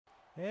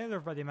Hey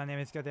everybody, my name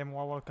is Kadem.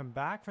 Welcome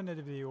back for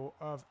another video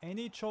of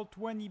NHL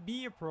 20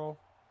 Be a Pro.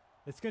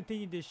 Let's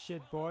continue this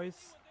shit, boys.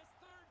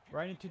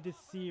 Right into this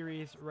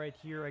series right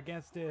here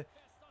against the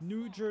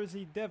New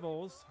Jersey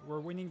Devils.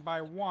 We're winning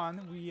by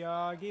 1. We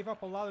gave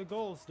up a lot of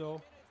goals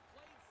though.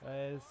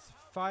 It's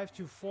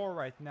 5-4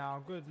 right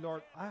now. Good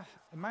lord.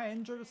 Am I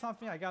injured or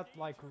something? I got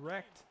like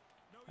wrecked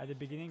at the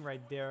beginning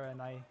right there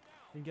and I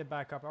didn't get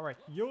back up. Alright,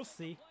 you'll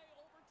see.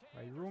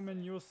 Right,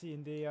 Roman Yossi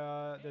in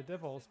the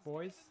Devils,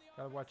 boys.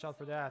 Gotta watch out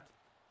for that.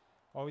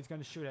 Oh, he's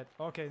gonna shoot it.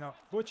 Okay, no.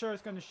 Butcher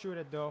is gonna shoot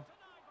it, though.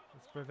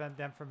 Let's prevent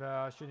them from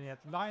shooting it.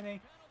 Lining.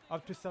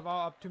 Up to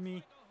Saval, up to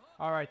me.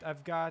 Alright,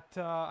 I've got,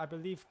 I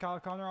believe, Kyle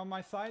Connor on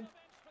my side.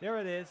 There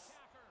it is.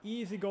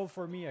 Easy goal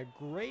for me. A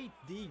great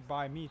deke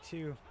by me,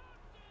 too.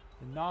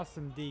 An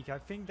awesome deke. I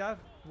think that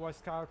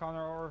was Kyle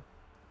Connor, or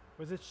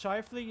was it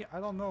Shifley? I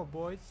don't know,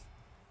 boys.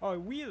 Oh,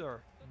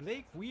 Wheeler.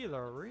 Blake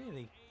Wheeler,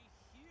 really?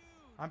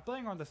 I'm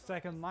playing on the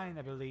second line,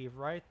 I believe,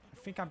 right?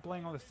 I think I'm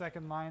playing on the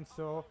second line,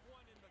 so...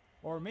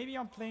 Or maybe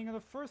I'm playing on the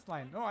first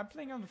line. No, I'm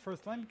playing on the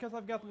first line because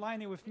I've got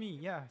Liney with me.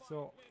 Yeah,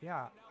 so,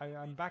 yeah.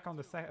 I'm back on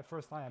the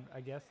first line,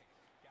 I guess.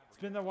 It's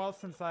been a while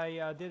since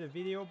I did a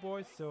video,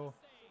 boys, so...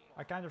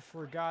 I kind of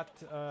forgot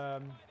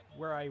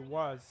where I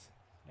was.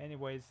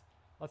 Anyways,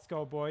 let's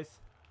go, boys.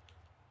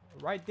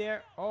 Right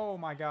there. Oh,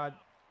 my God.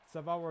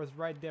 Saval was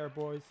right there,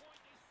 boys.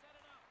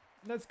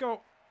 Let's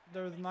go.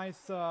 There's a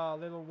nice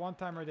little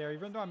one-timer there.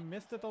 Even though I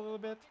missed it a little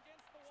bit,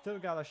 still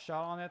got a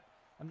shot on it.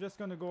 I'm just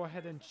going to go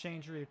ahead and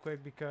change really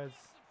quick because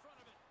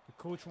the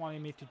coach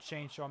wanted me to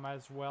change, so I might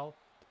as well.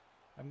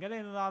 I'm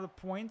getting a lot of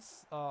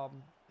points.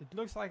 It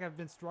looks like I've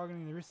been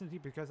struggling recently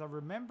because I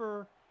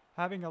remember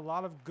having a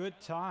lot of good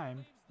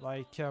time,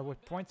 like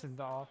with points and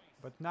all.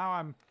 But now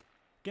I'm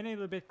getting a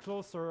little bit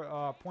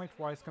closer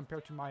point-wise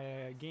compared to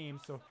my game.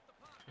 So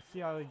let's see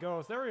how it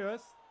goes. There he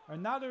is.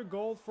 Another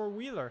goal for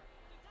Wheeler.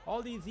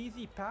 All these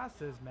easy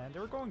passes, man,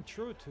 they're going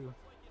through too.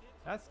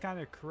 That's kind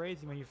of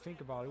crazy when you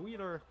think about it.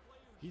 Wheeler,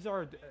 he's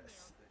our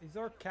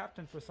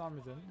captain for some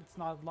reason. It's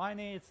not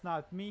Liney, it's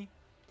not me,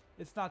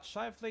 it's not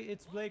Shifley,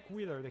 it's Blake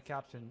Wheeler, the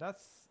captain.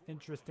 That's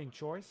interesting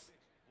choice.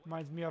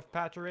 Reminds me of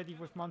Pacioretty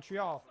with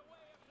Montreal.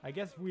 I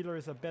guess Wheeler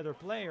is a better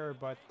player,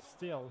 but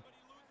still,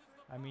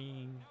 I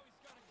mean,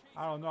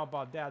 I don't know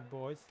about that,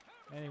 boys.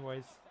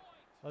 Anyways,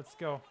 let's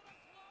go.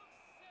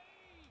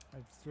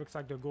 It looks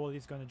like the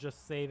goalie's gonna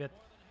just save it.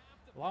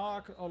 A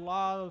lot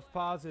of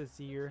pauses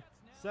here.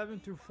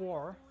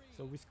 7-4.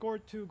 So we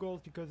scored 2 goals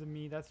because of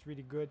me. That's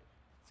really good.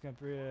 It's going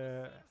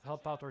to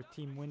help out our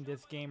team win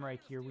this game right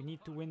here. We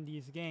need to win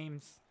these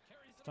games.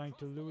 Starting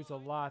to lose a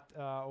lot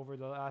over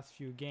the last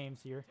few games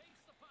here.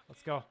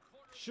 Let's go.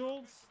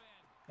 Schultz.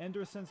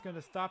 Anderson's going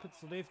to stop it.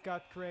 So they've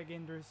got Craig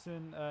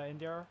Anderson in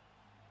there.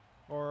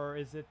 Or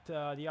is it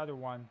the other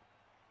one?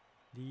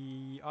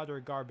 The other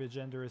garbage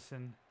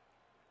Anderson.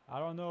 I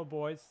don't know,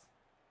 boys.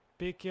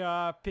 Pick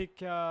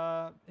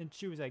and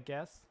choose, I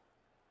guess.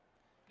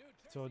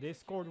 So they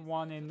scored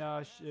 1 in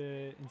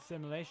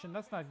simulation.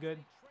 That's not good.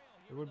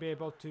 We will be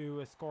able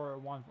to score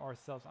 1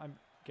 ourselves. I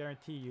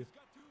guarantee you.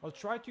 I'll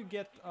try to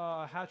get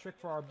a hat trick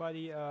for our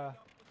buddy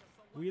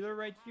Wheeler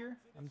right here.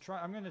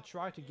 I'm gonna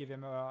try to give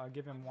him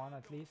 1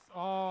 at least.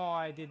 Oh,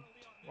 I did.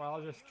 Well,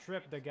 I'll just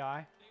trip the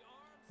guy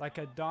like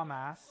a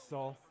dumbass.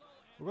 So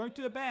we're going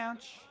to the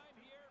bench.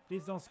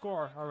 Please don't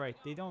score. All right,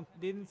 they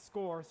didn't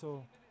score.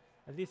 So.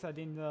 At least I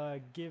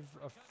didn't give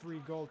a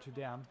free goal to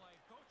them.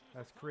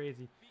 That's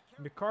crazy.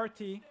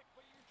 McCarthy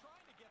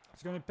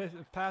is going to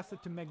pass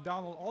it to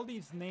McDonald. All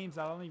these names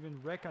I don't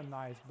even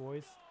recognize,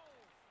 boys.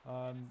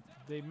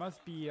 They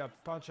must be a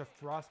bunch of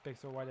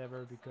prospects or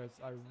whatever because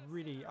I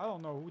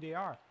don't know who they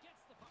are.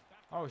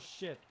 Oh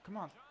shit, come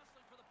on.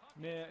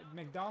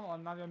 McDonald,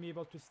 I'm not going to be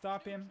able to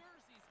stop him.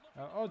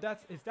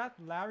 Is that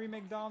Larry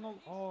McDonald?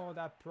 Oh,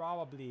 that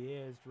probably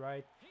is,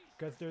 right?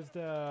 Because there's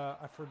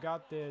I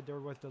forgot there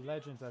was the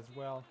Legends as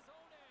well.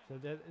 So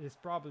this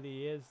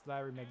probably is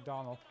Larry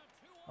McDonald.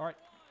 Alright,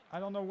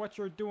 I don't know what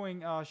you're doing,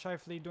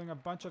 Shifley, doing a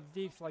bunch of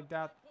dekes like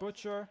that.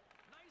 Butcher.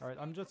 Alright,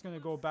 I'm just going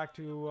to go back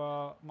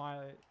to my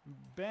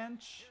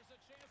bench.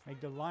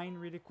 Make the line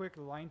really quick,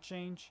 the line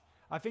change.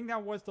 I think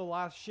that was the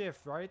last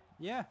shift, right?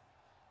 Yeah,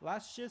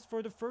 last shift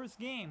for the first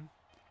game.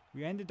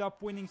 We ended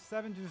up winning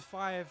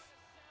 7-5.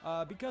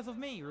 Because of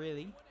me,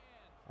 really.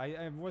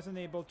 I wasn't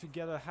able to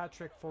get a hat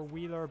trick for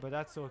Wheeler, but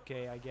that's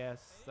okay, I guess.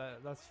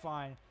 That's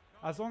fine.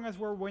 As long as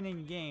we're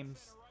winning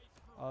games.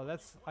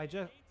 I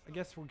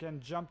guess we can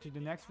jump to the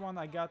next one.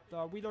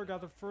 Wheeler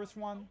got the first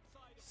one,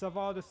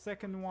 Saval the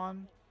second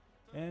one,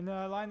 and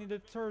Liney the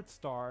third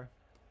star.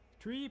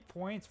 3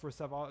 points for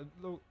Saval.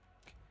 Look,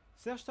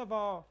 Serge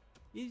Saval.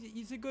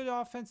 He's a good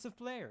offensive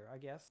player, I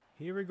guess.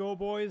 Here we go,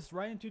 boys.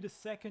 Right into the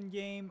second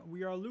game.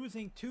 We are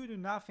losing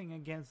 2-0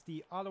 against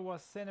the Ottawa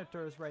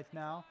Senators right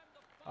now.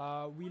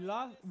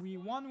 We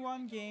won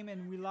 1 game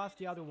and we lost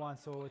the other one.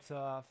 So it's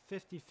a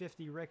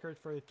 50-50 record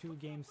for the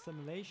 2-game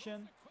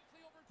simulation.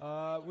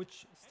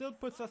 Which still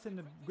puts us in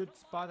a good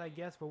spot, I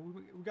guess. But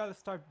we got to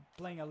start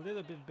playing a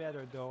little bit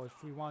better, though,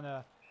 if we want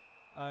to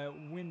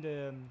win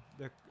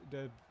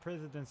the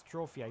President's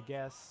Trophy, I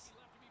guess.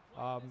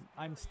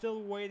 I'm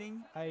still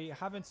waiting. I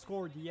haven't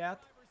scored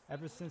yet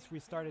ever since we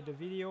started the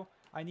video.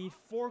 I need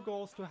 4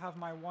 goals to have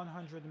my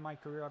 100 in my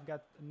career. I've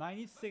got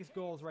 96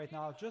 goals right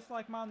now, just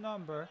like my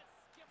number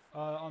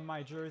on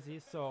my jersey.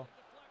 So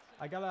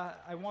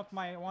I want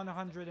my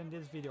 100 in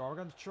this video. We're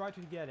gonna try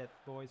to get it,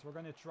 boys. We're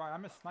gonna try.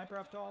 I'm a sniper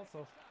after all,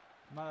 so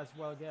might as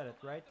well get it,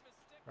 right?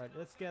 Right,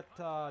 let's get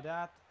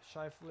that.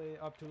 Shifley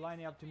up to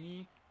Liney, up to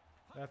me.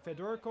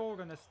 Fedorko, we're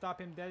gonna stop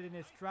him dead in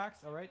his tracks.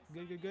 All right,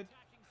 good, good, good.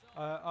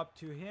 Up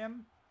to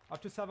him.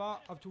 Up to Savard.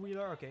 Up to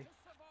Wheeler. Okay.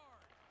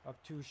 Up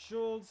to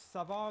Schultz.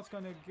 Savard's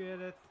gonna get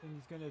it, and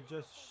he's gonna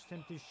just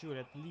simply shoot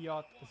it.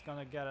 Liot is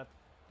gonna get it.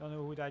 Don't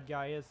know who that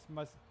guy is.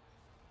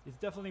 He's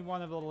definitely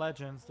one of the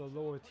legends, the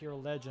lower tier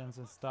legends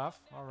and stuff.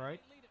 All right.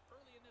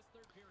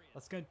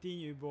 Let's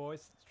continue,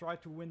 boys. Let's try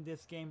to win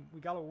this game. We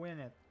gotta win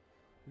it.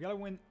 We gotta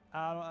win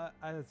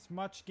as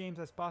much games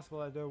as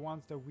possible as the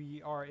ones that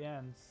we are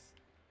in,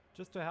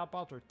 just to help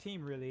out our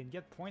team really and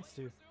get points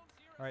too.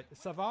 All right,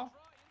 Savard,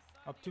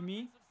 up to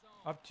me,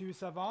 up to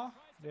Savard.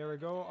 There we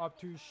go, up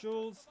to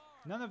Schultz.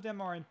 None of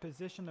them are in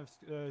position of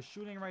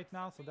shooting right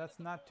now, so that's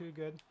not too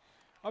good.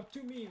 Up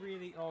to me,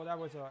 really. Oh, that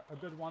was a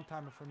good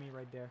one-timer for me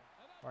right there.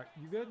 All right,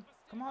 you good?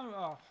 Come on,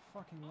 oh,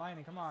 fucking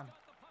Liney, come on.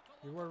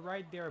 You were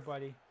right there,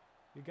 buddy.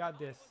 You got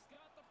this.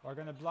 We're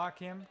gonna block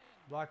him,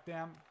 block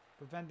them,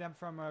 prevent them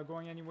from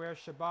going anywhere.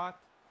 Shabbat,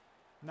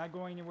 not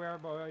going anywhere,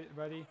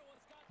 buddy.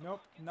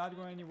 Nope, not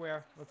going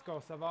anywhere. Let's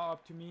go. Savard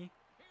up to me.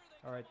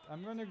 All right,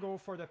 I'm gonna go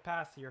for the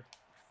pass here.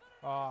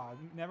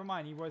 Never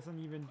mind. He wasn't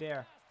even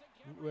there.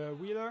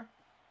 Wheeler,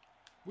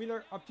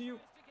 Wheeler, up to you.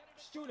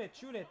 Shoot it,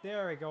 shoot it.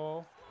 There we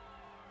go.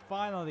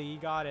 Finally, he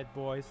got it,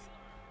 boys.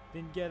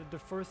 Didn't get it the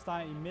first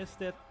time. He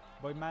missed it,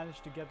 but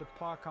managed to get the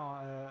puck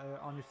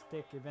on his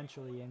stick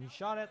eventually, and he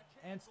shot it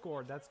and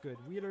scored. That's good.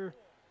 Wheeler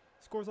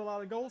scores a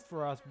lot of goals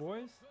for us,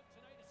 boys.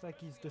 It's like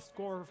he's the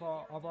scorer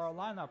of our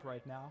lineup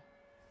right now.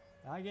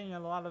 I'm getting a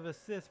lot of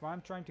assists, but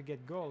I'm trying to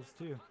get goals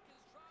too.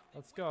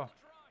 Let's go.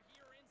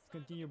 Let's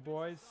continue,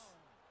 boys.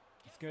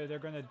 It's good. They're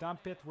gonna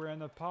dump it. We're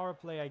in a power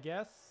play, I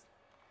guess.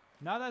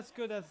 Not as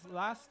good as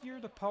last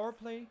year, the power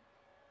play.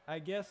 I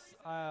guess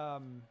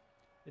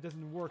it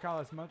doesn't work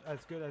out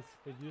as good as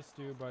it used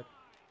to, but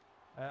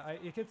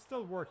it can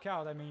still work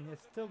out. I mean,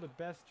 it's still the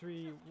best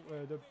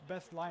the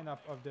best lineup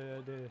of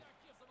the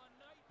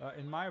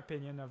in my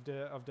opinion, of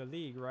the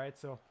league, right?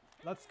 So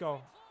let's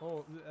go.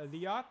 Oh,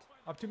 Liot,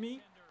 up to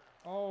me.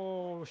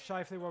 Oh,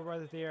 Shifley was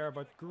right there,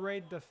 but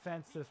great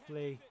defensive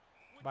play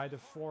by the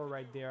 4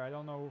 right there. I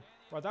don't know.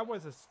 Well, that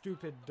was a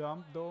stupid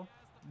dump though,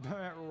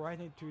 right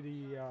into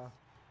the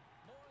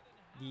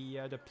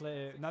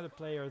play, not the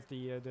players,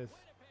 the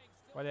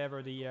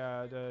whatever,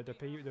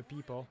 the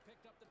people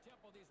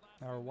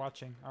are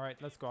watching. All right,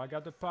 let's go. I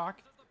got the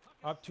puck.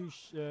 Up to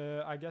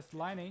I guess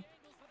Liney.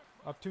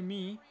 Up to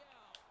me.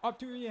 Up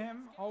to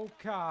him. Oh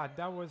god,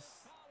 that was.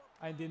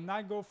 I did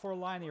not go for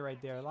Liney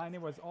right there. Liney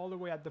was all the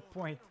way at the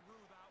point.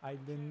 I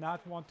did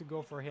not want to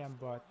go for him,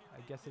 but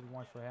I guess it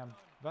went for him.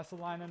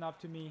 Vesalainen up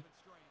to me.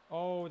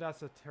 Oh,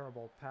 that's a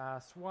terrible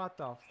pass. What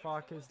the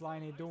fuck is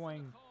Liney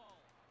doing?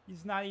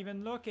 He's not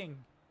even looking.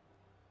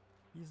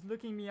 He's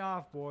looking me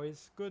off,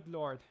 boys. Good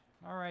lord.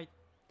 All right,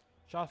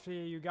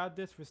 Shafley, you got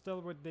this. We're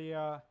still with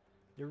the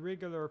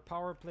regular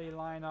power play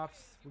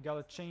lineups. We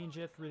gotta change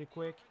it really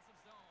quick.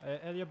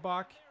 Elliot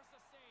Buck,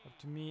 up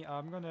to me.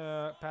 I'm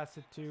gonna pass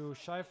it to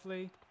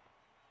Shifley.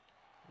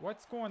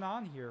 What's going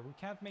on here? We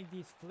can't make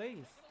these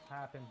plays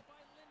happen.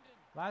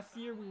 Last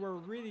year we were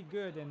really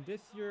good, and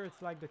this year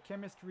it's like the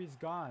chemistry's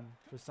gone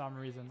for some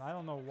reason. I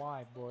don't know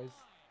why, boys.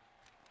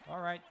 All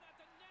right.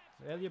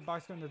 So Elliot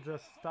Buck's gonna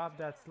just stop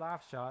that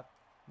slap shot.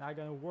 Not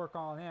gonna work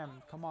on him.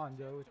 Come on,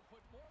 dude.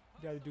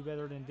 You gotta do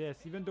better than this.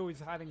 Even though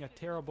he's having a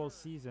terrible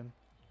season,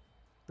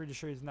 pretty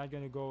sure he's not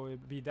gonna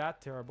be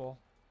that terrible.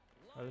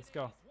 All right, let's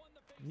go.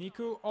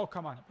 Niku. Oh,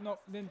 come on. No,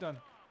 Lyndon.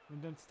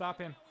 Lyndon, stop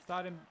him.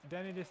 Stop him.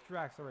 Then it is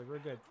tracks. All right, we're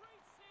good.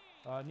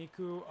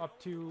 Niku up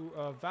to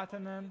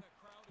Vatanen.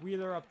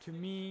 Wheeler up to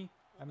me.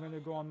 I'm going to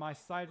go on my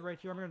side right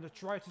here. I'm going to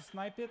try to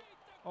snipe it.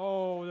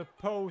 Oh, the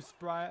post,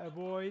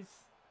 boys.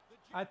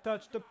 I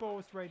touched the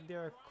post right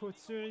there.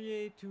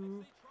 Couturier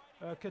to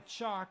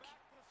Kachuk.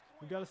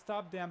 We got to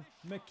stop them.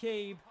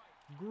 McCabe.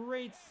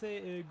 Great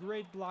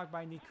block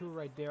by Niku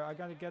right there. I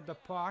got to get the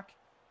puck.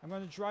 I'm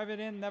going to drive it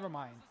in. Never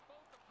mind.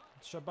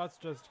 Shabbat's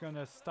just going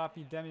to stop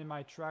me dead in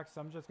my tracks.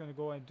 So I'm just going to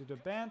go into the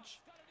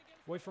bench.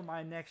 Wait for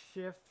my next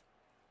shift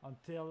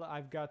until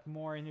I've got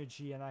more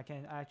energy and I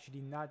can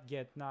actually not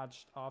get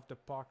nudged off the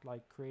puck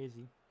like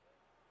crazy.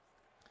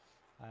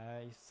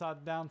 I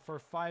sat down for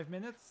 5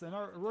 minutes and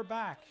we're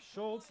back.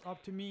 Schultz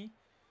up to me.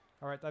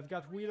 Alright, I've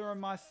got Wheeler on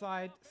my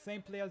side.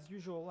 Same play as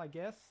usual, I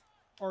guess.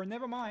 Or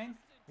never mind.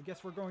 I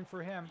guess we're going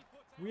for him.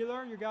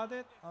 Wheeler, you got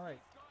it? Alright,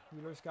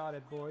 Wheeler's got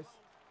it, boys.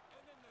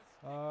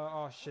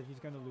 Oh shit, he's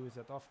gonna lose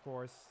it, of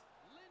course.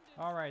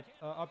 Alright,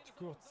 up to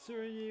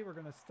Couturier. We're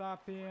gonna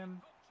stop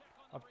him.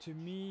 Up to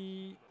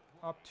me.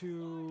 up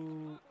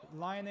to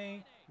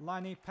Line.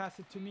 Line, pass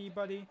it to me,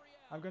 buddy.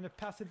 I'm gonna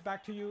pass it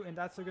back to you, and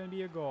that's gonna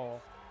be a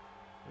goal.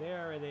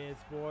 There it is,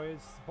 boys.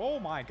 Oh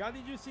my god,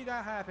 did you see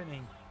that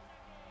happening?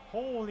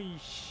 Holy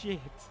shit.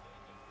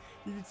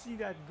 Did you see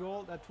that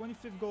goal? That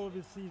 25th goal of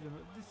the season.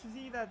 Did you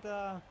see that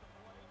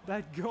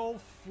that goal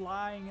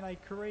flying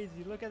like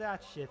crazy? Look at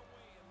that shit.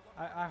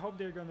 I hope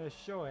they're gonna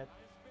show it.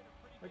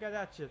 Look at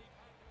that shit.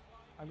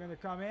 I'm gonna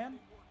come in.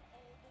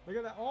 Look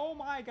at that. Oh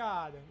my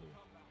god.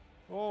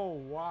 Oh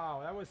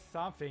wow, that was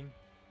something.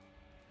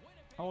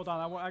 Hold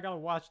on, I gotta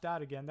watch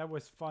that again. That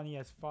was funny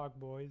as fuck,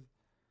 boys.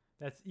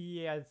 That's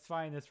EA at its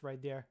finest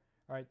right there.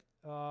 Alright,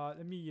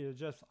 let me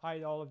just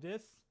hide all of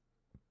this.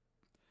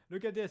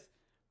 Look at this.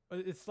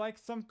 It's like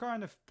some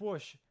kind of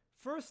push.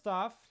 First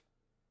off,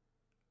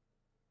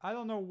 I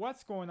don't know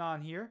what's going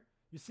on here.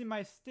 You see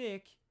my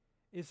stick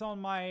is on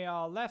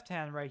my left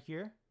hand right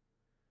here.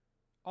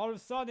 All of a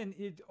sudden,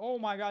 oh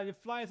my god, it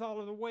flies out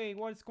of the way.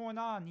 What's going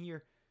on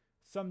here?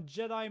 Some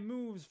Jedi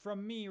moves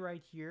from me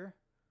right here.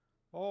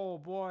 Oh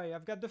boy,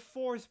 I've got the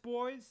Force,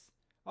 boys.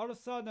 All of a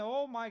sudden,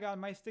 oh my god,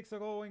 my sticks are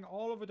going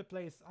all over the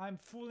place. I'm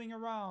fooling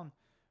around.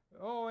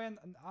 Oh, and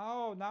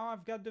oh, now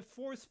I've got the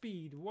Force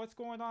speed. What's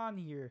going on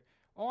here?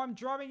 Oh, I'm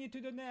driving it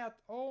to the net.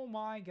 Oh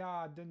my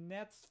god, the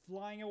net's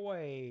flying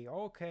away.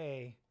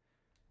 Okay.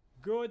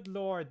 Good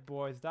lord,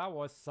 boys, that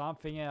was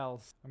something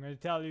else. I'm gonna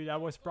tell you,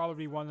 that was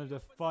probably one of the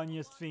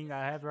funniest things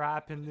that ever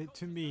happened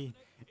to me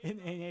in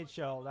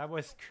NHL. That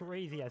was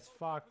crazy as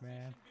fuck,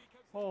 man.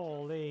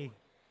 Holy.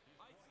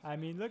 I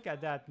mean, look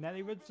at that, net.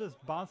 It was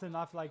just bouncing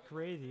off like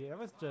crazy. It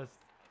was just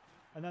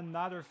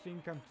another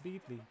thing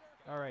completely.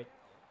 Alright,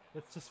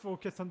 let's just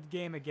focus on the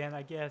game again,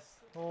 I guess.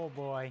 Oh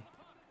boy.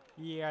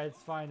 Yeah,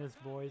 it's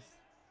finest, boys.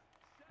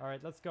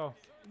 Alright, let's go.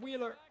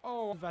 Wheeler.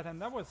 Oh,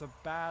 that was a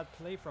bad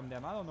play from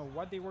them. I don't know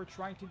what they were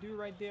trying to do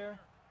right there.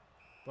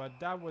 But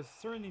that was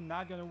certainly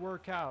not going to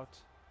work out.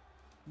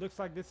 Looks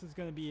like this is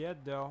going to be it,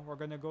 though. We're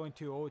going to go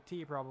into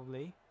OT,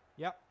 probably.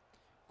 Yep.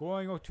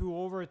 Going to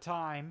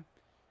overtime.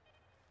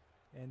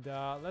 And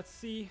let's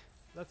see.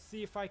 Let's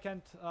see if I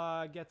can't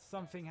get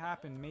something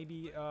happen.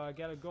 Maybe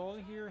get a goal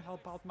here.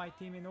 Help out my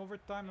team in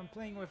overtime. I'm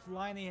playing with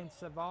Line and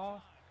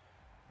Savard.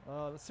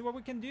 Let's see what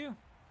we can do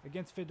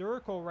against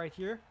Federico right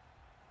here.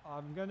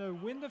 I'm gonna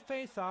win the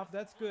face-off.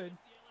 That's good.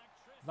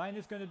 Line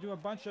is gonna do a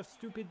bunch of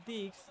stupid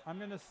digs. I'm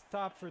gonna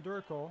stop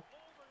Federico.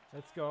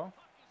 Let's go.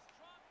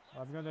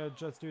 I'm gonna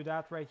just do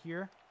that right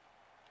here.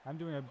 I'm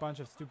doing a bunch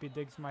of stupid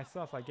digs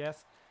myself, I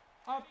guess.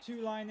 Up to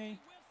Line.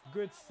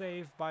 Good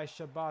save by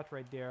Shabbat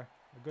right there.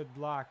 A good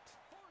blocked.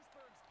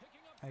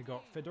 There you go.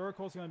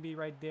 Federico's gonna be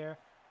right there.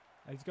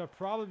 He's gonna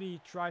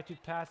probably try to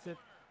pass it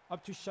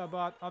up to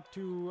Shabbat, up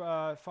to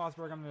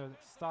Fosberg. I'm gonna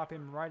stop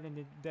him right in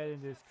the dead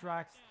in his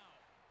tracks.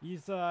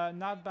 He's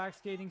not back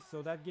skating,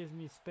 so that gives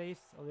me space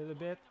a little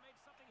bit.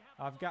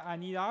 I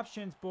need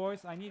options,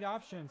 boys. I need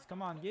options.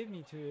 Come on, give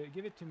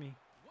it to me.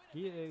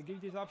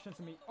 Give these options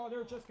to me. Oh,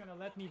 they're just gonna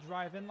let me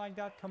drive in like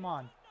that. Come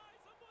on.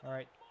 All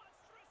right.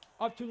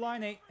 Up to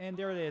Line 8, and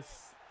there it is.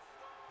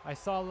 I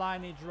saw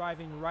Line 8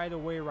 driving right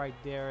away right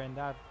there, and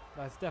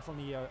that's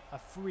definitely a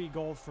free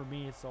goal for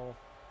me. So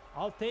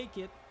I'll take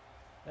it.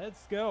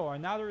 Let's go.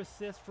 Another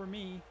assist for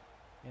me,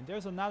 and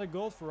there's another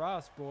goal for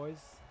us, boys.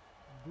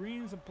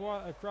 Greens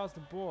across the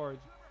board,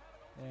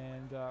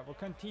 and we're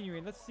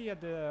continuing. Let's see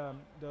at the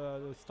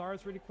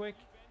stars really quick.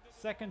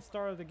 Second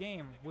star of the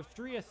game with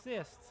 3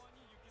 assists.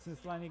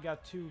 Since Lenny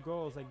got 2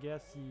 goals, I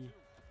guess he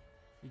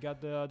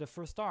got the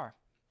first star.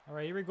 All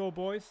right, here we go,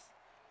 boys.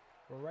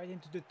 We're right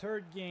into the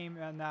third game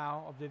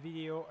now of the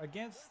video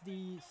against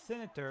the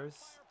Senators.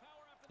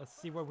 Let's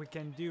see what we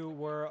can do.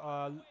 We're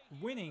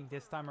winning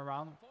this time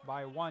around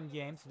by 1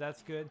 game, so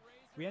that's good.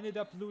 We ended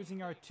up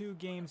losing our 2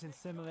 games in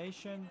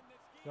simulation.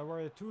 There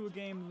were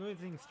 2-game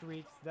losing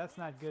streaks. That's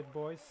not good,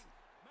 boys.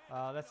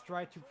 Let's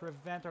try to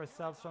prevent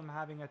ourselves from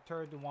having a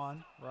third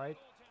one, right?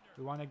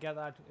 We want to get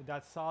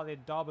that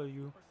solid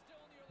W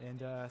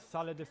and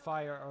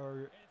solidify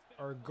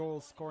our goal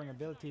scoring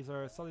abilities,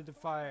 or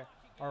solidify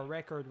our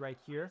record right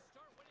here.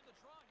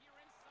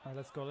 All right,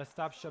 let's go. Let's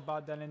stop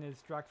Shabbat then in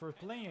his track. We're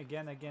playing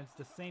again against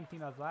the same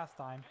team as last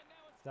time.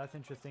 That's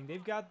interesting.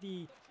 They've got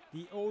the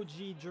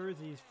OG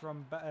jerseys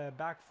from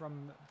back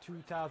from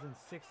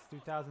 2006,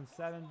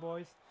 2007,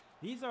 boys.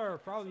 These are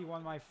probably one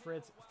of my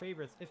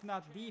favorites, if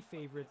not the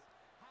favorite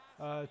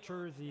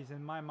jerseys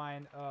in my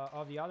mind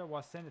of the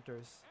Ottawa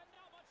Senators.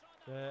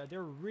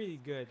 They're really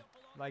good.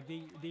 Like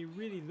they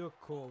really look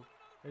cool.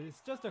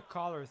 It's just the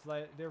colors,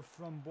 like they're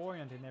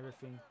flamboyant and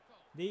everything.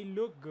 They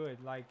look good.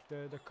 Like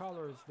the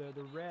colors, the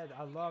red.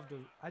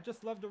 I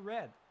just love the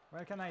red.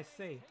 What can I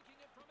say?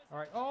 All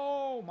right.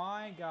 Oh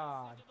my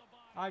God.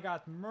 I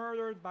got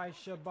murdered by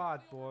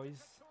Shabbat,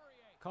 boys.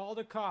 Call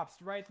the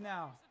cops right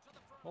now.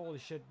 Holy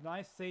shit,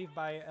 nice save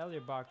by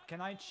Eliabok. Can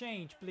I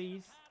change,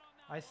 please?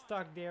 I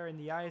stuck there in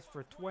the ice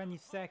for 20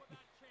 seconds.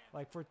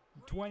 Like for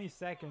 20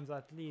 seconds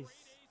at least.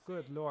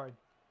 Good lord.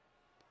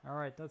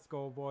 Alright, let's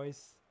go,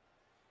 boys.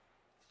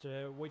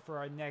 Let's wait for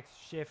our next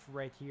shift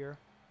right here.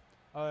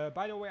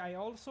 By the way, I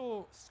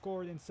also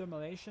scored in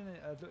simulation,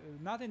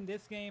 not in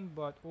this game,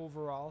 but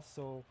overall.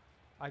 So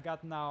I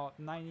got now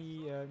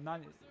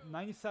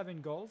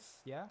 97 goals.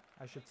 Yeah,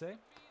 I should say.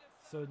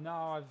 So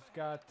now I've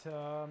got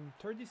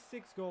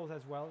 36 goals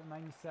as well,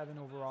 97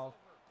 overall.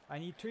 I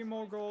need 3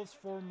 more goals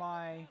for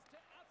my,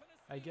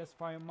 I guess,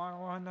 by my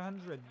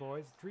 100,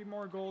 boys. 3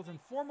 more goals and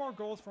 4 more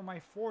goals for my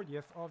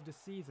 40th of the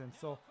season.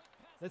 So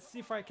let's see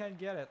if I can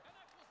get it.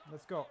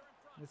 Let's go.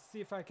 Let's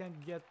see if I can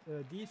get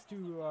these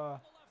two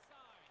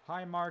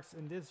high marks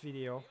in this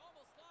video.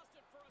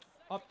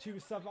 Up to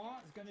Savant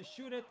is gonna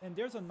shoot it, and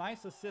there's a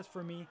nice assist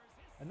for me.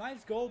 A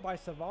nice goal by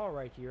Savant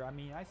right here. I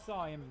mean, I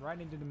saw him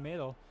right into the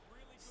middle.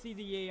 See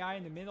the AI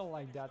in the middle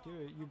like that,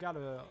 you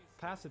gotta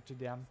pass it to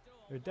them.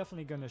 They're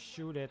definitely gonna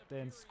shoot it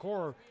and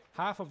score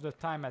half of the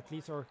time at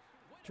least, or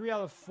 3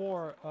 out of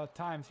 4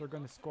 times they're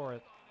gonna score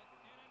it.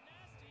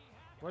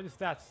 What is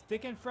that?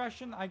 Stick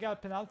infraction? I got a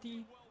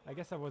penalty? I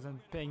guess I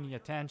wasn't paying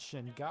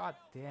attention. God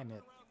damn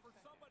it.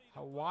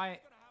 Why?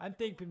 I'm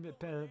taking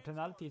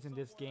penalties in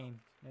this game,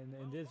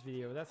 in this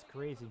video. That's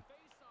crazy.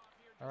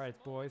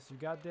 Alright, boys, you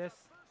got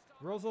this.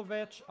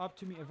 Rozovic, up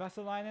to me.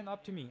 Vesalainen,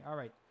 up to me.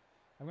 Alright.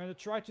 I'm going to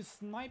try to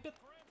snipe it.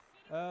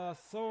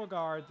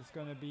 Sogard is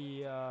going to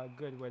be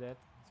good with it.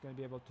 He's going to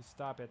be able to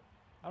stop it.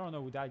 I don't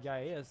know who that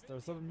guy is.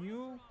 There's some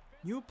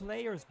new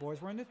players, boys.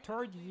 We're in the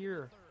 3rd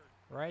year,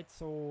 right?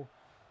 So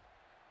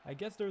I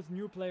guess there's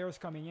new players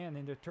coming in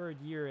the 3rd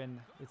year, and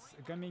it's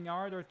going to be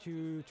harder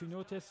to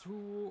notice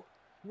who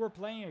we're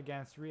playing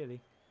against,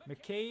 really.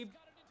 McCabe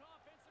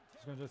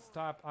is going to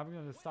stop. I'm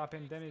going to stop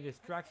him. Then he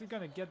distracts. He's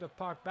going to get the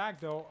puck back,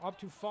 though. Up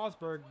to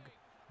Forsberg.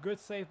 Good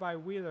save by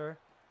Wheeler.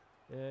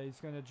 He's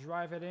going to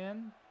drive it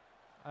in.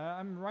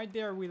 I'm right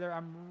there, Wheeler.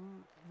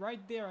 I'm right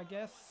there, I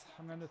guess.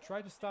 I'm going to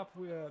try to stop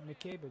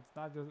McCabe, but it's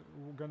not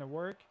going to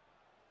work.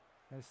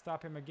 Gonna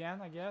stop him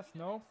again, I guess.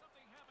 No.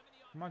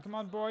 Come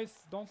on, boys.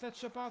 Don't let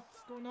Shabbat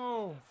go.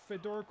 No.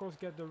 Fedorkos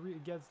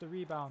gets the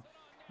rebound.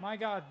 My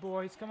God,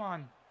 boys. Come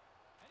on.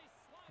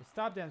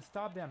 Stop them.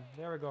 Stop them.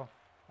 There we go.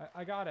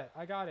 I got it.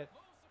 I got it.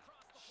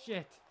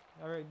 Shit.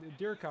 All right,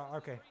 Dirka.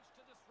 Okay.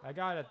 I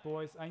got it,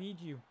 boys. I need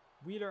you.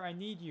 Wheeler, I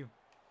need you.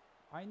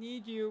 I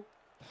need you.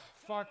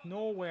 Fuck,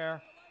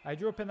 nowhere. I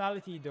drew a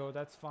penalty, though.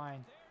 That's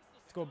fine.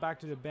 Let's go back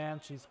to the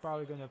bench. He's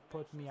probably going to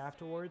put me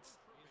afterwards.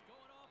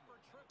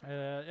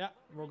 Yeah,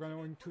 we're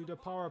going to the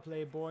power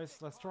play, boys.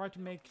 Let's try to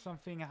make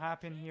something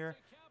happen here.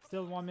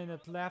 Still 1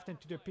 minute left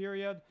into the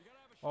period.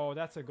 Oh,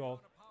 that's a goal.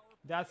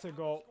 That's a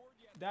goal.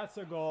 That's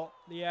a goal.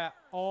 Yeah,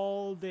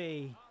 all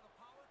day.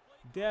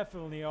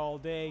 Definitely all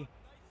day.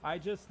 I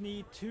just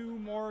need 2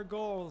 more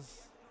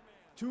goals.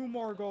 2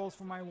 more goals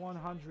for my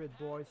 100,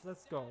 boys.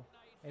 Let's go.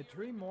 And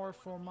 3 more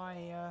for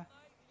my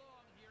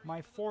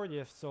my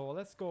 40th. So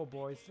let's go,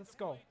 boys. Let's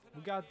go.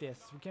 We got this.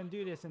 We can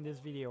do this in this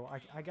video.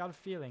 I got a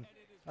feeling.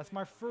 That's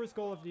my first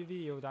goal of the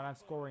video that I'm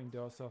scoring,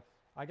 though. So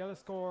I gotta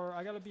score.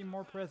 I gotta be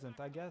more present,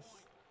 I guess.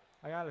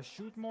 I gotta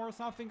shoot more or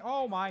something.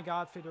 Oh my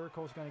God,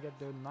 Fedorko's gonna get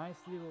the nice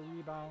little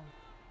rebound.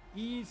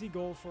 Easy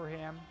goal for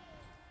him.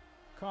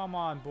 Come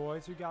on,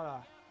 boys. We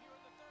gotta...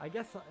 I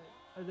guess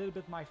a little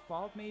bit my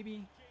fault,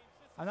 maybe.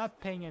 I'm not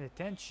paying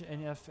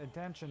enough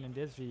attention in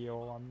this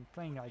video. I'm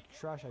playing like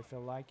trash, I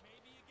feel like.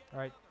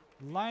 Alright.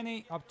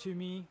 Lining up to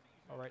me.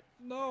 Alright.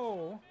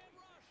 No!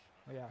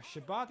 Oh yeah,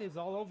 Shabbat is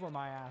all over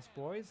my ass,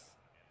 boys.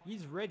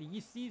 He's ready. He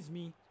sees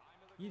me.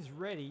 He's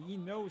ready. He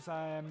knows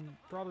I'm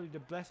probably the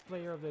best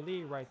player of the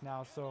league right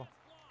now, so...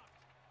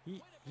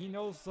 He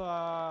knows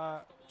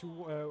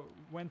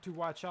when to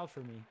watch out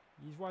for me.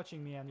 He's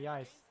watching me on the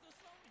ice.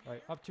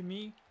 Alright, up to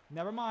me.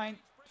 Never mind.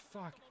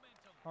 Fuck.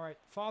 Alright,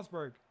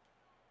 Forsberg.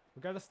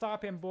 We gotta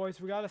stop him,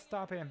 boys. We gotta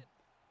stop him.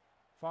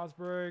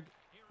 Forsberg.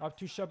 Up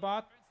to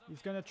Shabbat.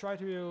 He's gonna try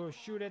to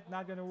shoot it.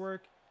 Not gonna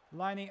work.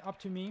 Lining up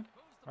to me.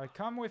 Alright,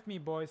 come with me,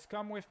 boys.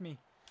 Come with me.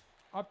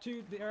 Up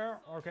to there.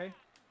 Okay.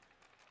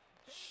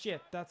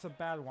 Shit, that's a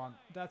bad one.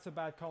 That's a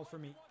bad call for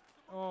me.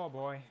 Oh,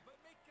 boy.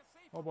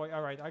 Oh, boy.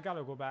 Alright, I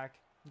gotta go back.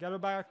 Gotta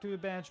back to the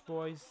bench,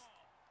 boys.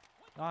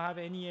 I don't have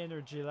any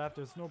energy left.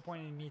 There's no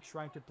point in me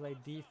trying to play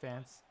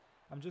defense.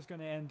 I'm just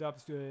gonna end up...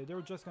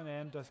 they're just gonna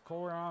end the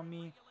score on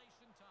me.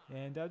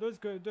 And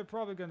they're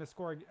probably gonna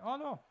score... Oh,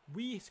 no.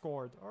 We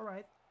scored.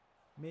 Alright.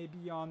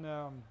 Maybe on...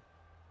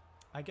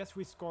 I guess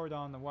we scored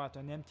on, what,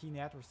 an empty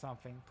net or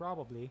something.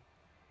 Probably.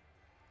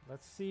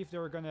 Let's see if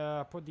they're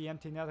gonna put the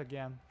empty net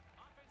again.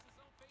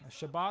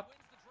 Shabbat.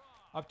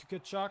 Up to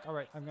Kachuk.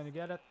 Alright, I'm gonna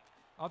get it.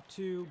 Up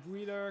to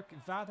Wheeler.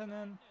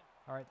 Vatanen.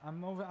 Alright, I'm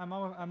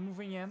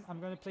moving in. I'm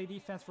gonna play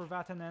defense for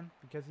Vatanen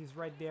because he's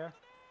right there.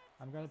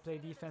 I'm gonna play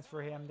defense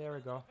for him. There we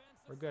go.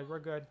 We're good. We're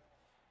good.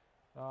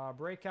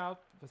 Breakout.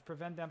 Let's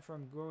prevent them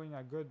from going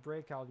a good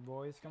breakout,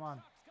 boys. Come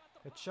on.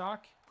 Kachuk.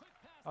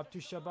 Up to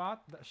Shabbat.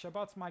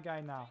 Shabbat's my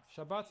guy now.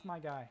 Shabbat's my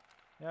guy.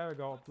 There we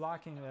go.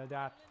 Blocking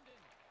that.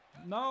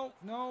 No,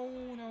 no,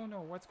 no,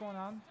 no. What's going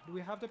on? Do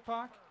we have the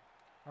puck?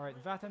 Alright,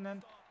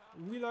 Vatanen.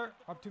 Wheeler,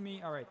 up to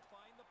me. Alright.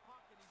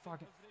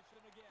 Fucking.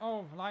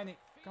 Oh, lining.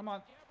 Come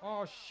on.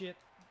 Oh, shit.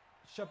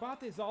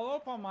 Shabbat is all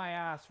up on my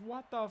ass.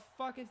 What the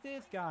fuck is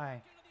this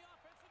guy?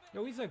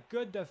 Yo, he's a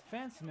good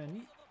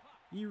defenseman.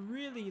 He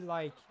really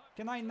like...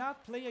 Can I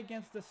not play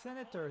against the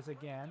Senators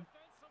again?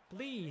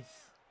 Please.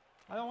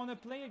 I don't want to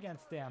play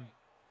against them.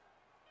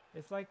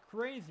 It's like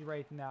crazy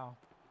right now.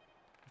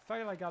 I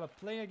feel like I gotta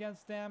play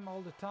against them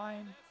all the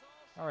time.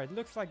 Alright,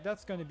 looks like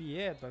that's gonna be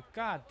it. But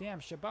god damn,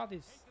 Shabbat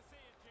is...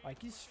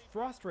 Like, he's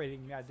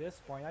frustrating me at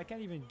this point. I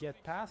can't even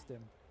get past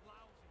him.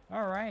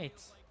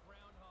 Alright.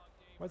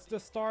 What's the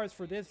stars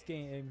for this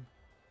game?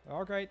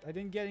 Alright, I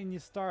didn't get any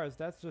stars.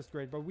 That's just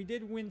great. But we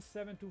did win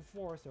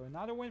 7-4. So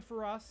another win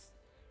for us.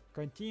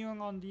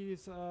 Continuing on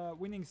this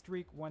winning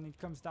streak when it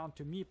comes down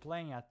to me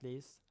playing at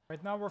least.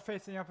 Right now we're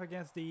facing up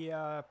against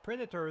the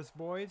Predators,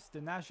 boys.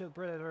 The Nashville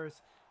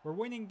Predators. We're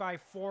winning by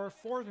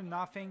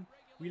 4-0.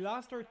 We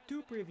lost our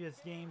 2 previous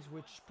games,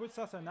 which puts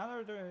us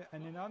another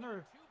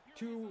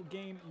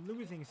 2-game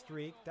losing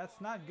streak.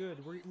 That's not good.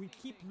 We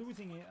keep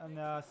losing it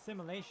on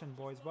simulation,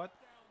 boys. But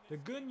the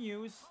good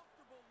news,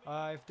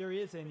 if there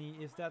is any,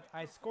 is that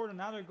I scored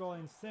another goal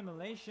in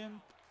simulation,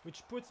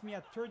 which puts me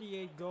at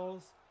 38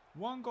 goals.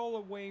 1 goal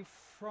away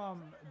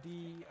from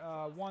the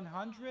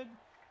 100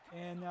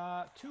 and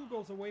 2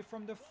 goals away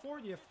from the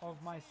 40th of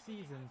my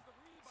season.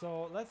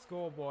 So let's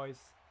go, boys.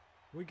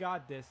 We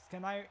got this.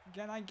 Can I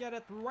get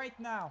it right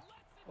now?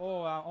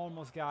 Oh, I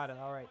almost got it.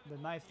 All right, the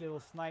nice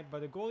little snipe,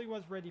 but the goalie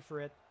was ready for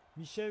it.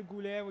 Michel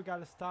Goulet, we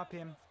gotta stop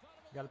him.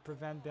 Gotta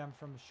prevent them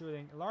from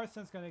shooting.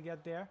 Larson's gonna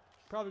get there.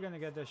 Probably gonna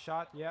get the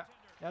shot. Yeah,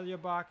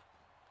 Eliabach,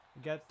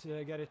 get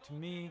it to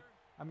me.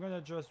 I'm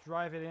gonna just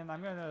drive it in.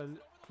 I'm gonna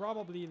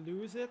probably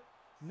lose it.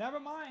 Never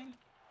mind.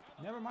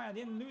 Never mind, I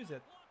didn't lose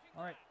it.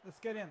 Alright, let's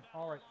get in.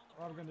 Alright,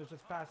 I'm gonna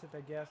just pass it,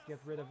 I guess. Get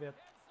rid of it.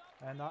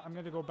 And I'm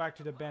gonna go back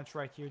to the bench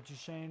right here.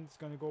 Duchesne's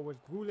gonna go with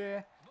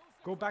Goulet.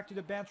 Go back to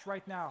the bench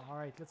right now.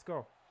 Alright, let's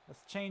go.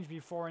 Let's change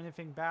before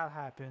anything bad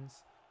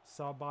happens.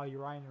 Saw Bobby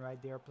Ryan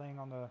right there playing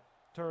on the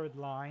 3rd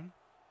line.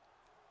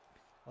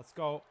 Let's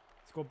go.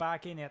 Let's go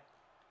back in it.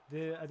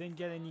 I didn't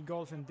get any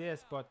goals in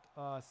this, but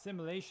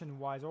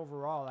simulation-wise,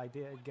 overall, I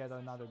did get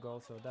another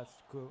goal, so that's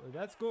cool.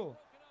 That's cool.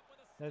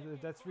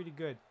 That's really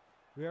good.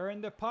 We are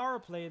in the power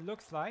play, it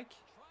looks like.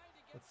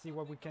 Let's see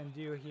what we can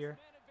do here.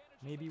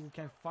 Maybe we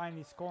can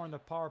finally score on the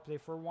power play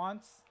for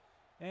once.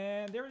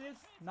 And there it is.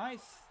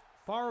 Nice.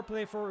 Power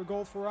play for a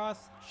goal for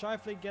us.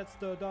 Scheifele gets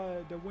the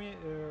win,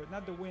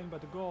 not the win,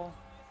 but the goal.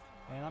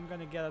 And I'm going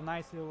to get a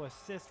nice little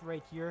assist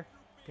right here.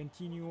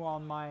 Continue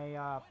on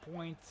my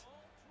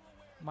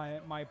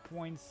my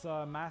points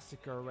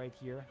massacre right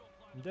here.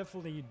 I'm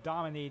definitely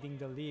dominating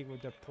the league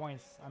with the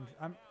points.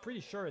 I'm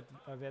pretty sure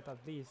of it at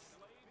least.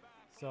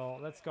 So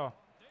let's go.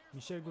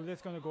 Michel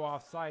Goulet's gonna go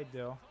offside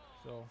though.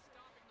 So,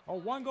 oh,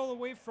 1 goal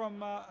away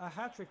from a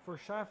hat trick for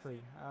Scheifele.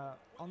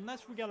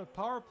 Unless we get a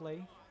power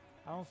play,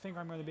 I don't think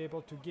I'm gonna be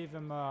able to give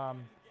him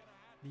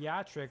the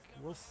hat trick.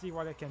 We'll see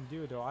what I can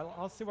do though.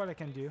 I'll see what I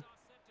can do.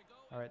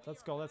 All right,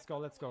 let's go. Let's go.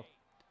 Let's go.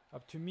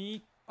 Up to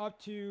me. Up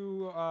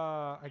to,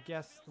 I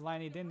guess,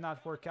 Liney did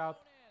not work out.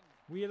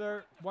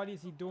 Wheeler, what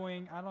is he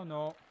doing? I don't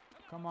know.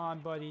 Come on,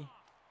 buddy.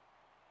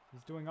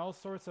 He's doing all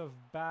sorts of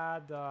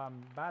bad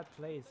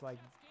plays. Like,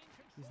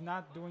 he's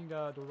not doing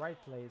the right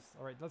plays.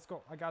 All right, let's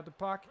go. I got the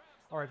puck.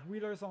 All right,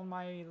 Wheeler's on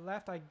my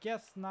left. I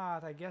guess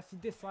not. I guess he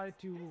decided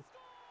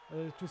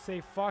to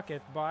say fuck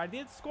it. But I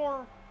did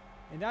score.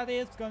 And that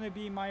is going to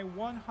be my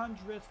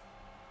 100th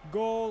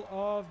goal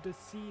of the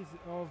season,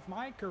 of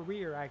my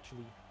career,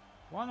 actually.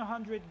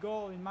 100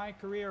 goal in my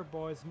career,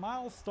 boys.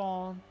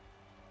 Milestone.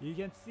 You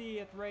can see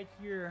it right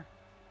here.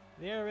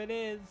 There it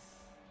is.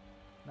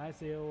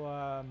 Nice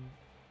little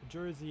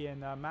jersey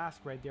and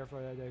mask right there for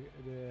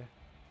the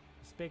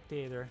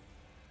spectator.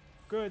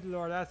 Good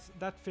lord,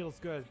 that feels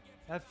good.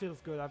 That feels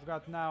good. I've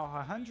got now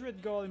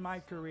 100 goal in my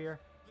career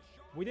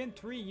within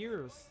 3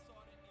 years.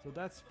 So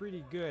that's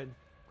pretty good.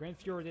 Grand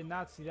Fjord did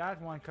not see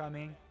that one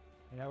coming.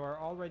 And we're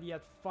already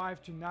at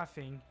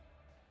 5-0.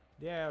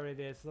 There it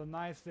is, a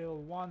nice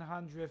little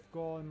 100th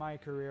goal in my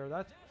career.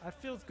 That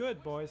feels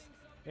good, boys.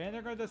 And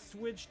they're gonna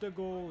switch the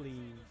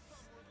goalies.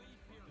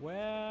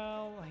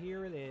 Well,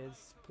 here it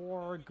is.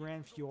 Poor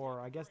Grand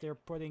Fjord. I guess they're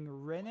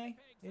putting Rene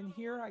in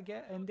here. I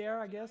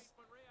guess.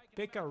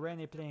 Pekka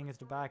Rene playing as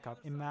the backup.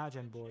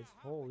 Imagine, boys.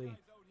 Holy.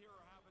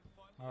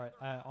 All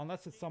right.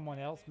 Unless it's someone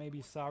else,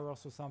 maybe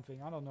Saros or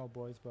something. I don't know,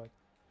 boys. But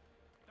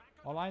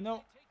all I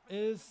know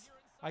is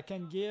I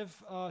can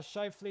give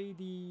Scheifele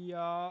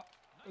the.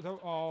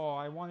 Oh,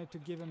 I wanted to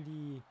give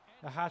him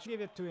the hatch.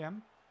 Give it to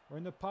him. We're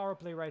in the power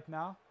play right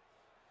now.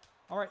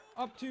 All right,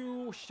 up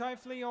to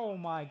Scheifele. Oh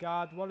my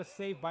God, what a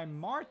save by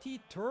Marty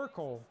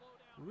Turco.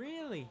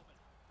 Really?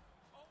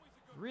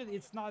 Really,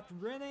 it's not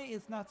Rene,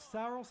 it's not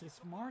Saros, it's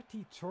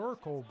Marty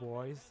Turco,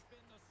 boys.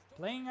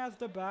 Playing as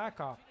the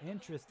backup.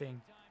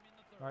 Interesting.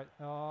 All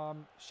right,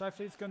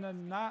 Scheifele's gonna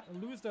not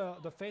lose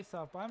the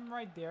face-off, but I'm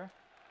right there.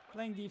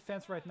 Playing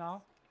defense right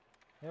now.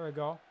 There we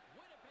go.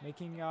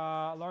 Making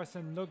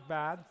Larson look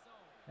bad.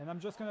 And I'm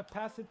just going to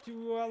pass it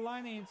to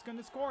Line and it's going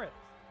to score it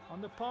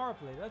on the power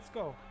play. Let's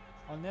go.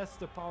 Unless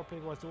the power play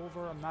was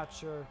over, I'm not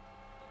sure.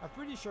 I'm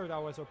pretty sure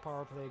that was a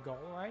power play goal,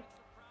 right?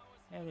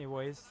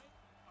 Anyways,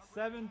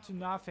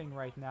 7-0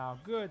 right now.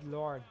 Good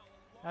lord.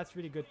 That's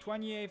really good.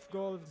 28th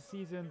goal of the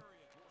season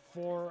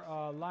for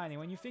Laine.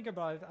 When you think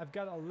about it, I've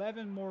got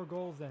 11 more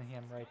goals than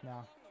him right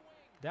now.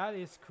 That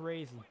is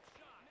crazy.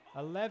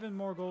 11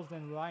 more goals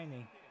than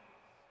Laine.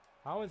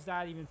 How is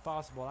that even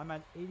possible? I'm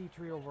at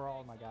 83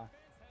 overall, my guy.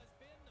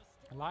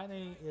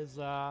 Laine is,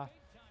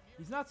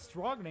 he's not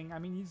struggling. I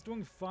mean, he's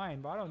doing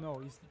fine, but I don't know.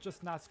 He's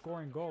just not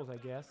scoring goals, I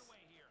guess.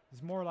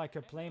 He's more like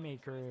a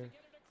playmaker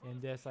in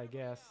this, I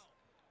guess.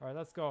 All right,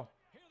 let's go.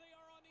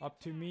 Up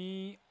to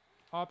me.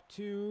 Up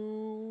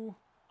to...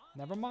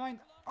 Never mind.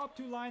 Up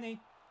to Laine.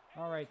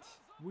 All right.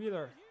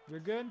 Wheeler, you're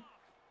good?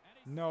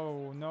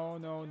 No, no,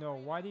 no, no.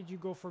 Why did you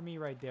go for me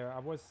right there? I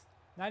was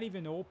not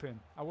even open.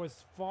 I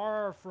was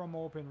far from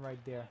open right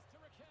there.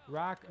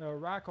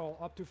 Rackle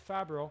up to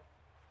Fabro.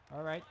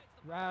 All right.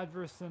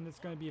 Radverson is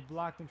going to be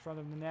blocked in front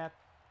of the net.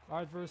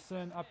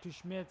 Radverson up to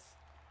Schmitz.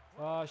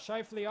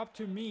 Scheifele up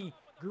to me.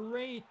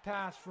 Great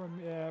pass from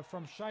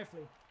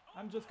Scheifele.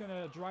 I'm just going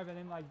to drive it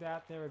in like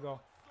that. There we go.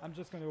 I'm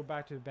just going to go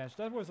back to the bench.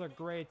 That was a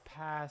great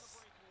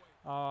pass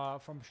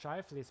from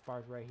Scheifele's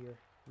part right here.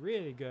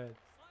 Really good.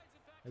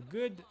 A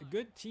good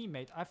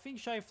teammate. I think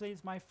Scheifele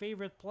is my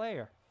favorite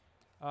player.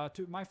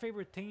 My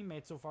favorite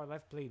teammate so far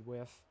I've played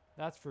with.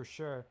 That's for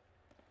sure.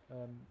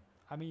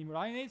 I mean,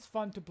 Laine's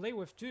fun to play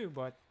with too,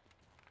 but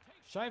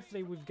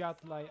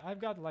Scheifele, I've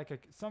got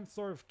like some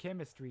sort of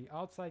chemistry,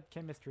 outside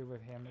chemistry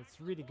with him. It's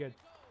really good.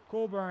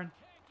 Coburn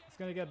is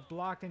gonna get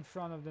blocked in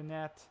front of the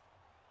net.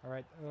 All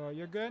right,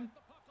 you're good.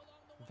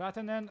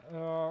 Vatanen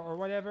or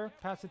whatever,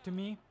 pass it to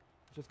me.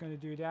 Just gonna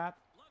do that.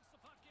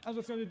 I'm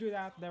just gonna do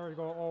that. There we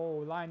go.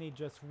 Oh, Laine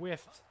just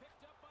whiffed.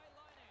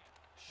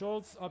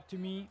 Schultz up to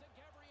me.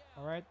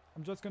 All right,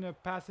 I'm just gonna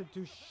pass it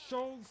to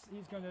Schultz.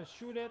 He's gonna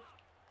shoot it.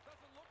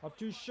 Up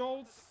to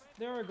Schultz.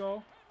 There we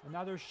go.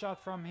 Another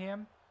shot from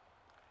him.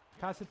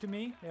 Pass it to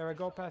me. There we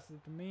go. Pass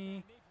it to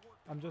me.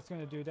 I'm just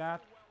gonna do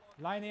that.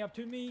 Laine up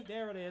to me.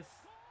 There it is.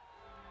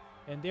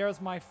 And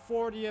there's my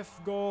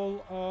 40th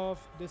goal of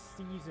the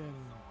season.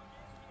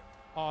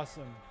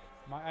 Awesome.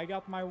 I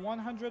got my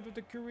 100th of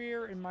the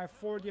career and my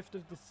 40th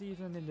of the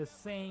season in the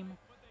same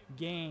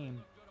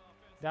game.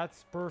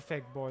 That's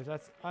perfect, boys.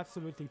 That's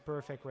absolutely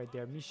perfect right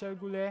there. Michel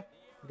Goulet.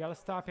 We gotta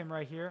stop him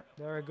right here.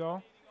 There we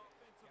go.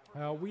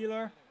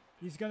 Wheeler.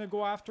 He's gonna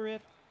go after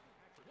it.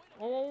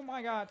 Oh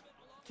my god.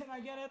 Can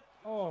I get it?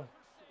 Oh.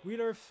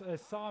 Wheeler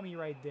saw me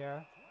right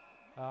there.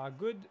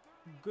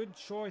 Good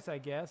choice, I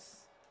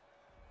guess.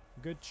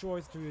 Good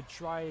choice to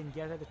try and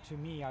get it to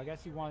me. I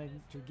guess he wanted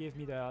to give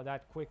me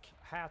that quick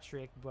hat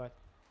trick, but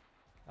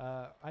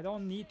I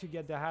don't need to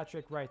get the hat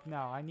trick right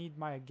now. I need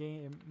my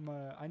game.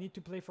 I need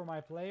to play for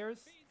my players.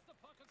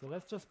 So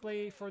let's just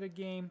play for the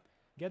game.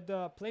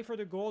 Play for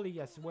the goalie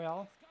as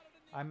well.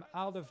 I'm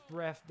out of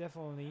breath,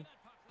 definitely,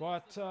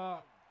 but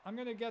I'm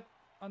gonna get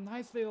a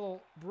nice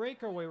little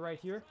breakaway right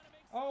here.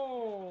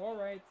 Oh, all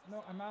right.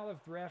 No, I'm out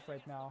of breath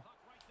right now,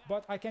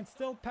 but I can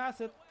still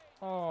pass it.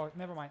 Oh,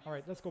 never mind. All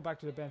right, let's go back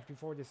to the bench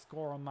before they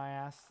score on my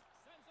ass.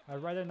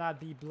 I'd rather not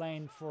be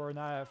blamed for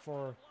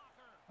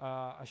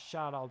a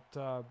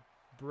shout-out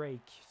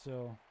break.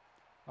 So,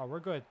 oh, we're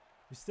good.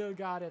 We still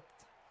got it.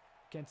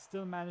 Can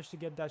still manage to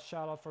get that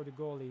shout-out for the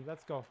goalie.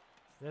 Let's go.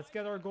 Let's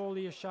get our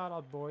goalie a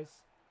shout-out,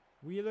 boys.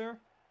 Wheeler,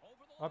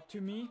 up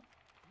to me.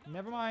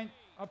 Never mind.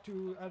 Up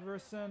to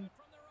Adverson.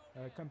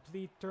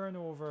 Complete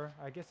turnover.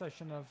 I guess I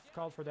shouldn't have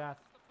called for that.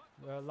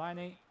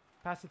 Laine,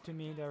 pass it to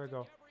me. There we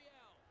go.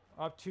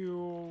 Up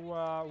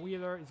to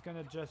Wheeler. He's going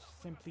to just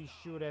simply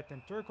shoot it.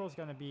 And Turco's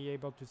going to be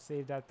able to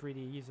save that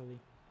pretty easily.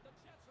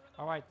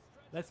 All right.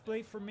 Let's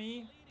play for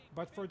me,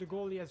 but for the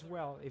goalie as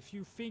well. If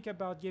you think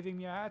about giving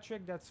me a hat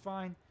trick, that's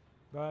fine.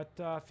 But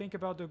think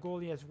about the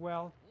goalie as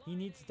well. He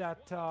needs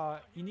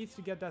that. He needs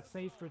to get that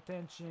save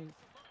retention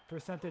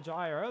percentage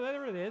higher. Oh,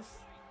 there it is.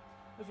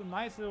 There's a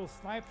nice little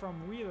snipe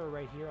from Wheeler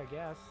right here, I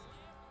guess.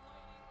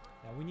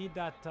 Yeah, we need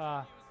that.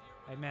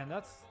 Hey man,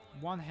 that's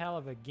one hell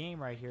of a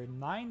game right here.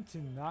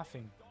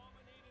 9-0.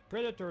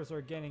 Predators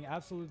are getting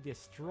absolutely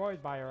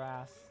destroyed by our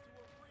ass.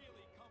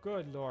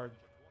 Good lord.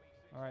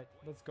 All right,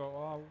 let's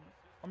go.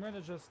 I'm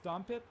gonna just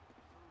dump it.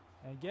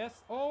 And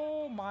guess.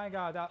 Oh my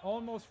god, that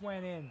almost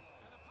went in.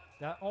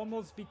 That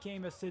almost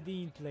became a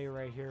Sedin play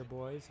right here,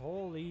 boys.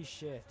 Holy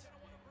shit.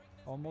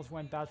 Almost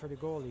went bad for the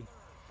goalie.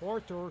 Poor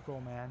Turco,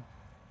 man.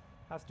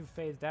 Has to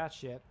face that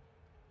shit.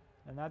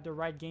 And not the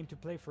right game to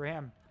play for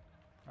him.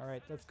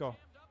 Alright, let's go.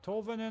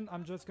 Tolvanen,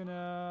 I'm just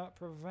gonna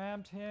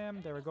prevent him.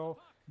 There we go.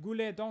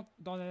 Goulet, don't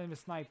let him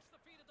snipe.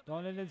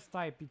 Don't let him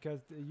snipe because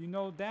you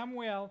know damn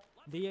well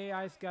the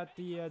AI's got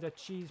the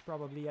cheese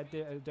probably at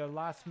the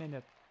last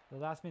minute. The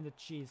last minute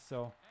cheese,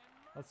 so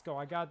let's go.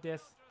 I got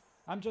this.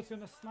 I'm just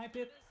gonna snipe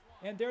it.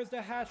 And there's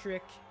the hat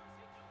trick.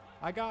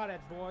 I got it,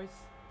 boys.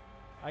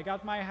 I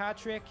got my hat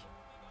trick.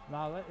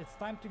 Now it's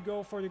time to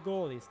go for the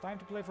goalie. It's time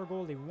to play for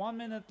goalie. 1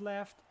 minute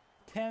left.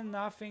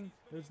 10-0.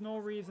 There's no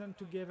reason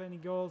to give any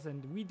goals,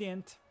 and we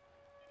didn't.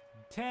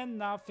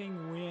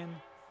 10-0 win.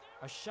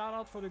 A shout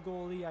out for the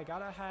goalie. I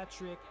got a hat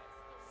trick.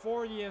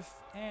 40th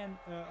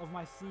of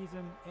my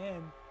season,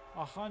 and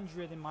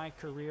 100 in my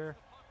career.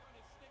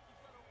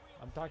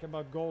 I'm talking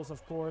about goals,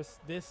 of course.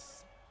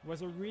 This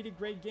was a really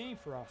great game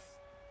for us.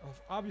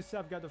 Obviously,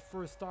 I've got the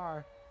first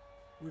star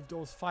with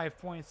those 5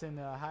 points in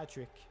a hat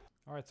trick.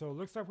 All right, so it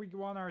looks like we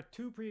won our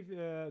two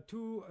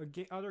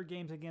other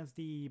games against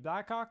the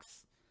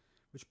Blackhawks,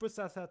 which puts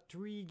us at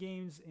 3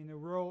 games in a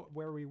row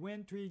where we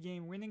win,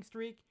 3-game winning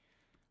streak.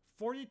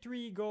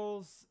 43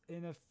 goals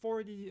in a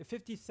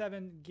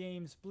 57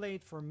 games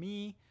played for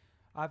me.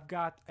 I've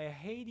got a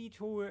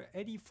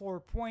 84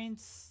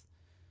 points.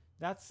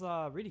 That's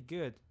really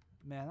good,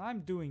 man.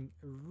 I'm doing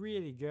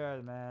really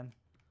good, man.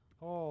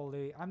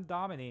 Holy, I'm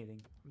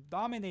dominating. I'm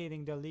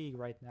dominating the league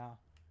right now.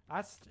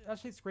 That's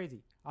just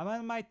crazy. I'm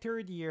on my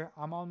 3rd year.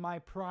 I'm on my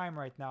prime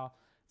right now.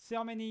 See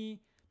how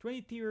many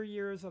 23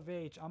 years of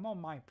age. I'm on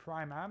my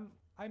prime.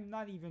 I'm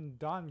not even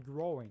done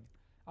growing.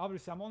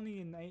 Obviously, I'm only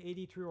in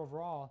 83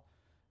 overall.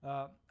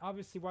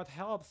 Obviously, what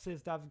helps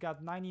is that I've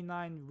got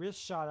 99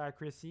 wrist shot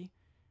accuracy,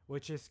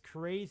 which is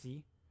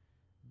crazy.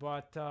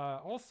 But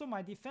also,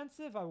 my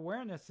defensive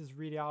awareness is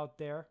really out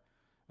there.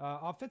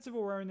 Offensive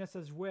awareness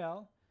as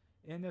well.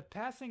 And the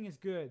passing is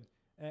good.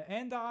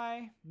 And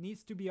eye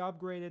needs to be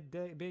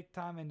upgraded big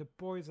time, and the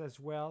poise as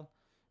well.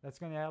 That's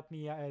going to help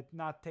me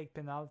not take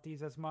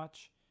penalties as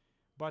much.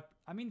 But,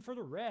 I mean, for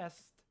the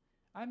rest,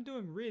 I'm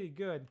doing really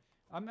good.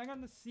 I'm not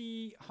going to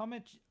see how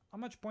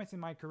much points in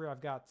my career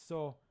I've got.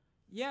 So,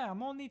 yeah,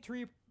 I'm only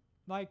 3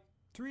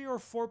 or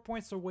 4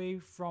 points away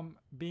from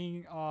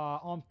being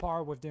on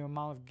par with the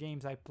amount of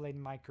games I played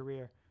in my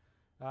career.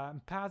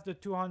 I'm past the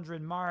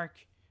 200 mark.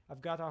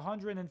 I've got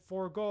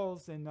 104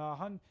 goals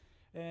and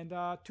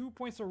 2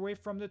 points away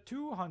from the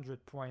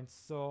 200 points.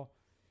 So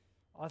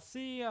I'll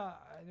see.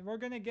 We're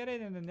gonna get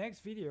it in the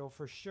next video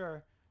for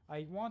sure.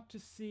 I want to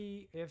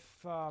see if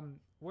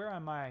where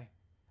am I?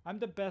 I'm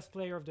the best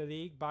player of the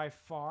league by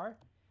far.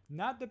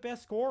 Not the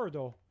best scorer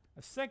though.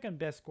 A 2nd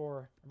best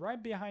scorer,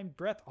 right behind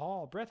Brett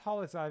Hall. Brett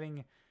Hall is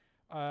having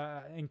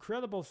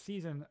incredible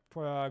season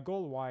for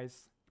goal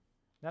wise.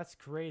 That's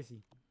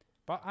crazy.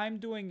 But I'm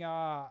doing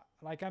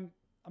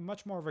I'm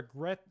much more of a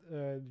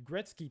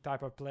Gretzky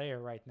type of player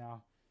right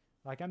now.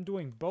 Like I'm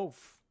doing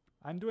both.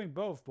 I'm doing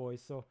both,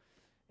 boys. So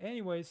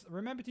anyways,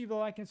 remember to leave a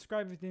like and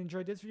subscribe if you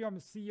enjoyed this video. I'm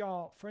going to see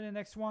y'all for the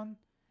next one.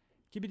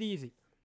 Keep it easy.